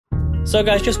So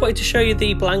guys, just wanted to show you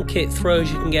the blanket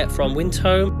throws you can get from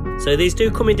Winthome. So these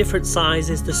do come in different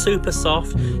sizes. They're super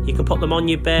soft. You can put them on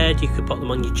your bed, you can put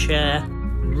them on your chair.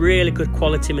 Really good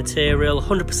quality material,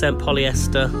 100%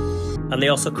 polyester. And they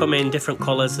also come in different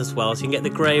colours as well. So you can get the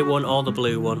grey one or the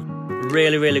blue one.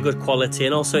 Really good quality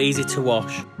and also easy to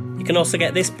wash. You can also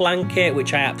get this blanket,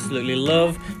 which I absolutely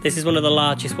love. This is one of the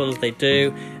largest ones they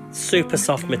do. Super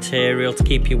soft material to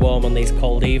keep you warm on these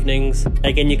cold evenings.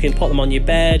 Again, you can put them on your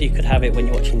bed, you could have it when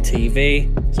you're watching TV.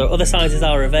 So other sizes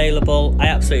are available. I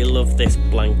absolutely love this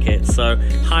blanket, so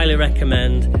highly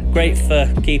recommend. Great for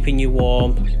keeping you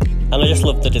warm, and I just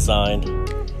love the design.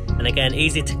 And again,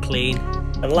 easy to clean.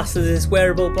 And lastly, this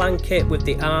wearable blanket with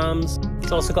the arms.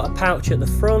 It's also got a pouch at the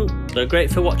front, so great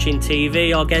for watching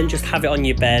TV, or again, just have it on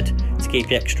your bed to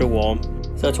keep you extra warm.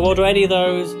 So to order any of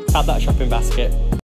those, tap that shopping basket.